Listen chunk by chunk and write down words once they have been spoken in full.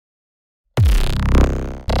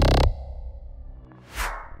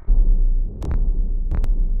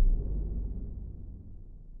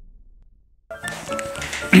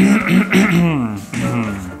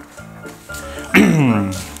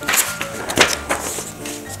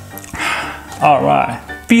Alright,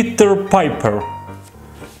 Peter Piper.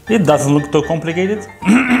 It doesn't look too complicated.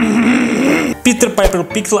 Peter Piper,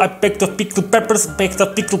 pixel, I pecked of pixel peppers, pecked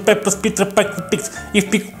of pixel peppers, Peter Piper picks. If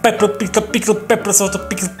pixel pepper, pixel peppers, or the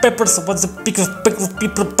pixel peppers, what's the pixel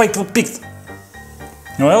Peter Piper picks?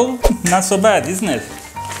 Well, not so bad, isn't it?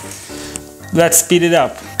 Let's speed it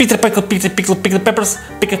up. Peter Piper, pixel peppers,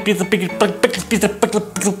 Peter Pickle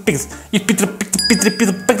pigs. If Peter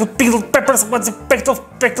Pickle peppers, what's the pixel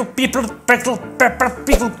pepper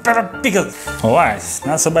pickle? Alright,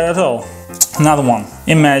 not so bad at all. Another one.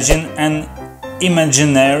 Imagine an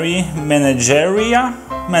imaginary manageri.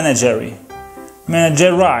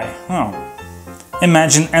 Oh.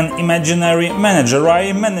 Imagine an imaginary manager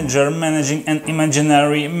managing an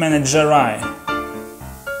imaginary manageri.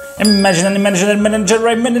 Imagine an imaginary manager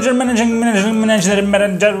managing imaginary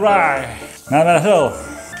manageri. Not bad at all.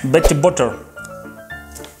 Betty Butter.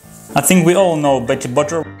 I think we all know Betty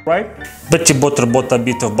Butter, right? Betty Butter bought a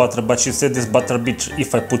bit of butter, but she said this butter bitter.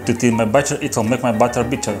 If I put it in my butter, it will make my butter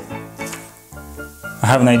bitter. I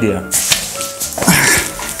have an idea.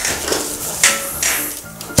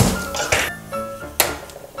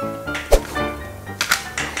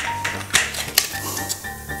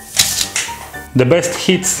 The best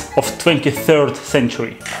hits of 23rd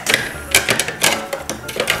century.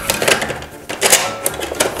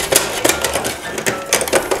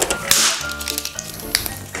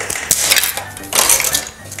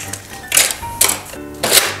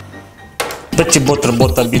 Betty Butter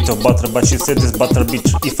bought a bit of butter, but she said this butter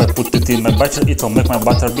bitter. If I put it in my butter, it will make my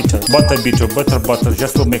butter bitter. Butter bitter, butter,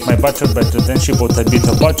 just will make my butter better. Then she bought a bit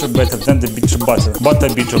of butter, better than the bitter butter. Butter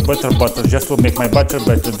bitter, butter, just will make my butter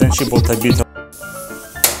better. Then she bought a bit of.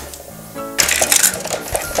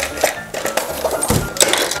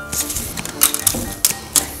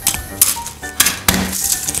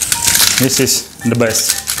 This is the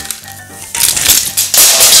best.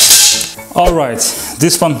 Alright,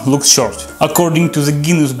 this one looks short. According to the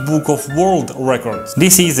Guinness Book of World Records,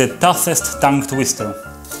 this is the toughest tongue twister.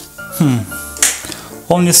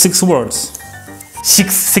 Only 6 words.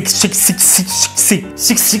 Six.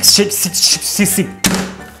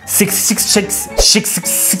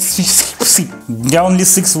 Yeah, only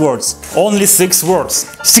 6 words. Only 6 words.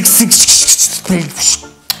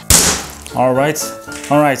 Alright,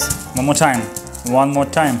 one more time.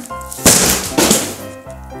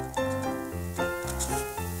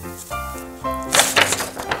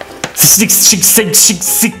 Six.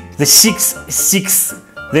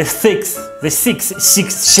 The six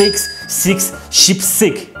sheep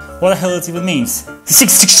sick. What the hell it even means?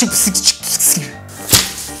 Six.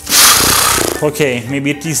 Okay,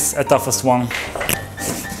 maybe it is a toughest one.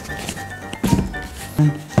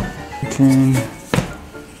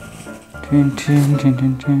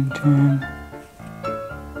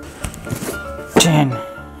 10.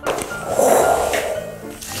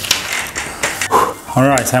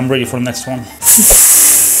 Alright, I'm ready for the next one.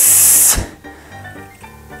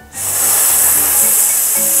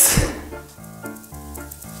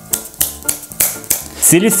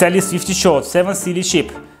 Silly Sally Swifty Short, 7 silly sheep,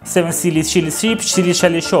 7 silly sheep, silly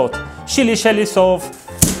Shelly short, Shelly soft.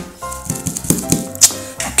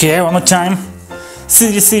 Okay, one more time.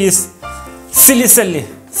 Silly Sally,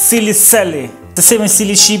 the 7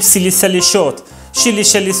 silly sheep, silly Sally short, Shelly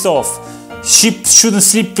soft. Sheep shouldn't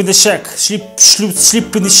sleep in the shack. Sheep should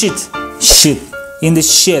sleep in the in the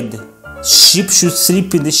shed. Sheep should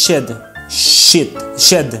sleep in the shed.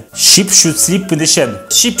 Shed. Sheep should sleep in the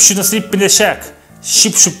shed. Sheep shouldn't sleep in the shack.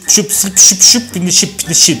 Sheep should sleep in the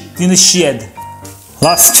shed.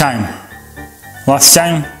 Last time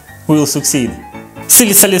we will succeed.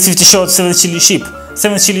 Silly Sally 50 short, 7 chili sheep.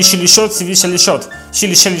 7 chili short, silly Shelly short.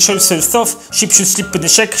 Shelly short, so stuff. Sheep should sleep in the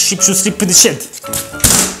shack. Sheep should sleep in the shed.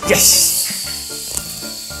 Yes.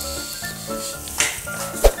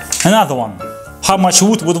 Another one. How much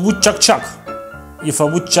wood would woodchuck chuck? If a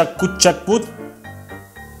woodchuck could chuck wood,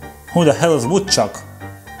 who the hell is woodchuck?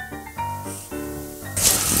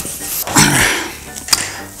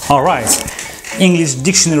 Alright, English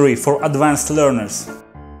dictionary for advanced learners.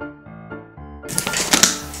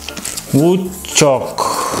 Woodchuck.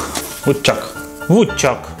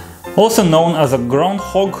 Also known as a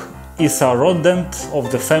groundhog, is a rodent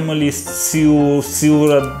of the family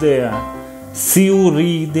Sciuridae,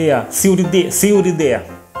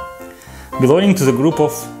 belonging to the group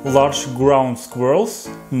of large ground squirrels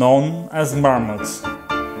known as marmots.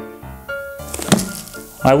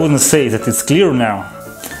 I wouldn't say that it's clear now,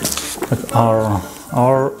 but are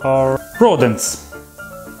rodents.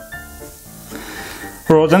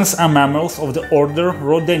 Rodents are mammals of the order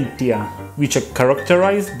Rodentia, which are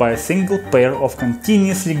characterized by a single pair of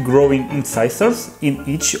continuously growing incisors in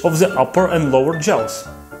each of the upper and lower jaws.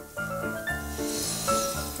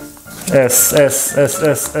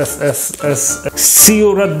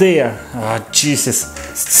 Sciuradea. Ah, Jesus.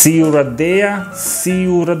 Sciuradea.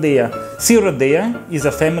 Sciuradea is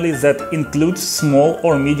a family that includes small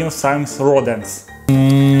or medium-sized rodents.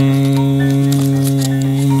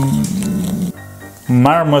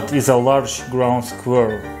 Marmot is a large ground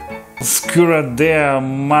squirrel. Sciuradea,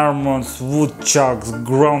 marmots, woodchucks,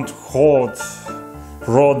 groundhog,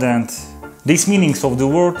 rodent. These meanings of the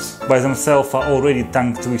words by themselves are already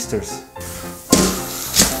tongue twisters.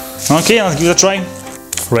 Okay, let's give it a try.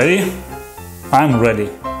 Ready? I'm ready.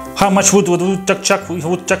 How much wood would woodchuck chuck if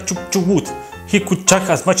woodchuck chuck wood? He could chuck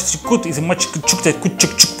as much as he could, as much could chuck that could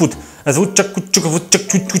chuck wood. As woodchuck could chuck woodchuck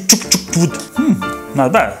chuck wood.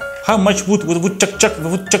 Not bad. How much wood would woodchuck chuck if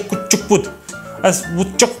woodchuck could chuck wood? As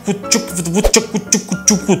woodchuck would chuck with woodchuck could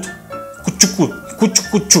chuck wood. Could chuck wood. Could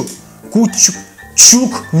chuck wood. Could chuck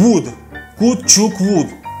wood. Could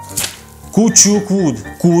chuck wood.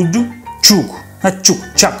 Could chuck. Not chuck.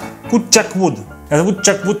 Chuck. Could chuck wood. As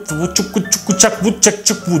woodchuck wood. Woodchuck could chuck woodchuck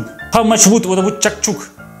chuck wood. How much wood would a woodchuck chuck?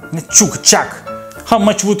 Not chuck. Chuck. How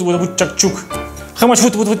much wood would a woodchuck chuck? How much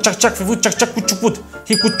wood would a woodchuck chuck? If woodchuck chuck could chuck wood.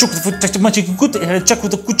 He could chuck the woodchuck much he could chuck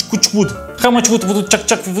with a kuch wood. How much wood would woodchuck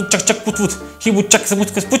chuck? If woodchuck chuck put wood. He would chuck the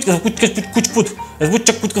woodchuck put wood. As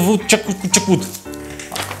woodchuck put woodchuck could chuck wood.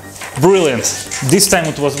 Brilliant. This time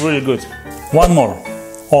it was really good. One more.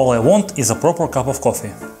 All I want is a proper cup of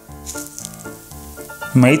coffee.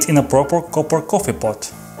 Made in a proper copper coffee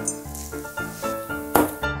pot.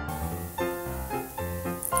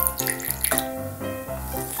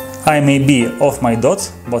 I may be off my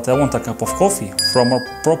dot, but I want a cup of coffee from a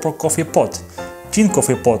proper coffee pot. Tin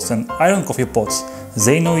coffee pots and iron coffee pots,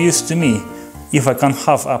 they no use to me. If I can't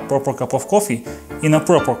have a proper cup of coffee in a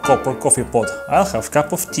proper copper coffee pot, I'll have a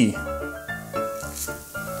cup of tea.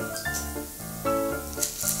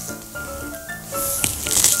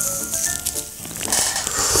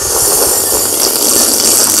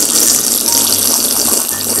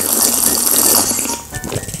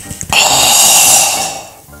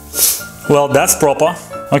 Well, that's proper.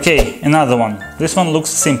 Okay, another one. This one looks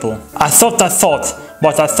simple. I thought,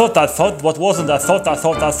 but I thought, what wasn't I thought.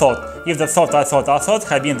 If the thought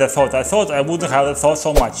had been the thought, I wouldn't have the thought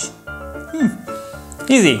so much.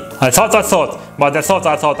 Easy. I thought, but the thought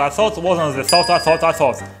wasn't the thought I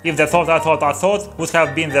thought. If the thought would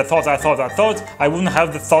have been the thought I wouldn't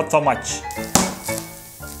have the thought so much.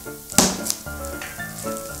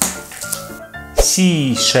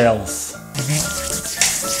 Seashells.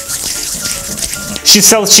 She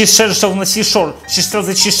sells on the seashore. She sells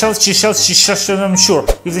the seashells, I'm sure.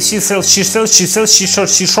 If the she sells seashore,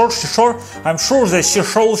 I'm sure that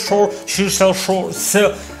shore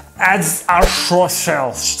adds our shore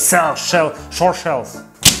shells.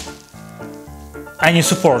 I need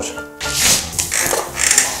support.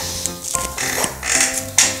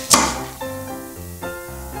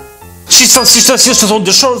 She sells on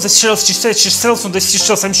the shore, she sells on the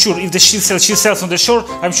seashells, I'm sure. If the she sells on the shore,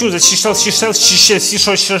 I'm sure that she sells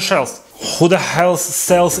seashells. Who the hell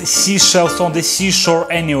sells seashells on the seashore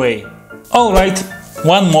anyway? Alright,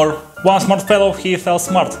 one more. One smart fellow, he fell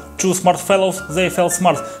smart. Two smart fellows, they fell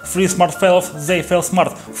smart. Three smart fellows, they fell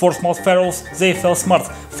smart. Four smart fellows, they fell smart.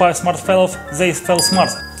 Five smart fellows, they fell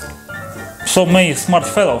smart. So many smart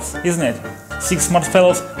fellows, isn't it? 6 smart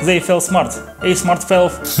fellows, they fell smart. 8 smart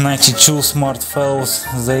fellows. 92 smart fellows,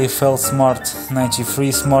 they fell smart.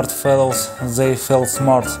 93 smart fellows, they fell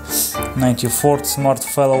smart. 94 smart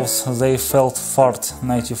fellows, they felt fart.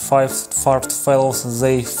 95 fart fellows,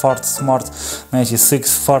 they fart smart.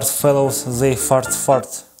 96 fart fellows, they fart.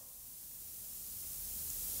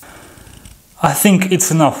 I think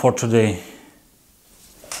it's enough for today.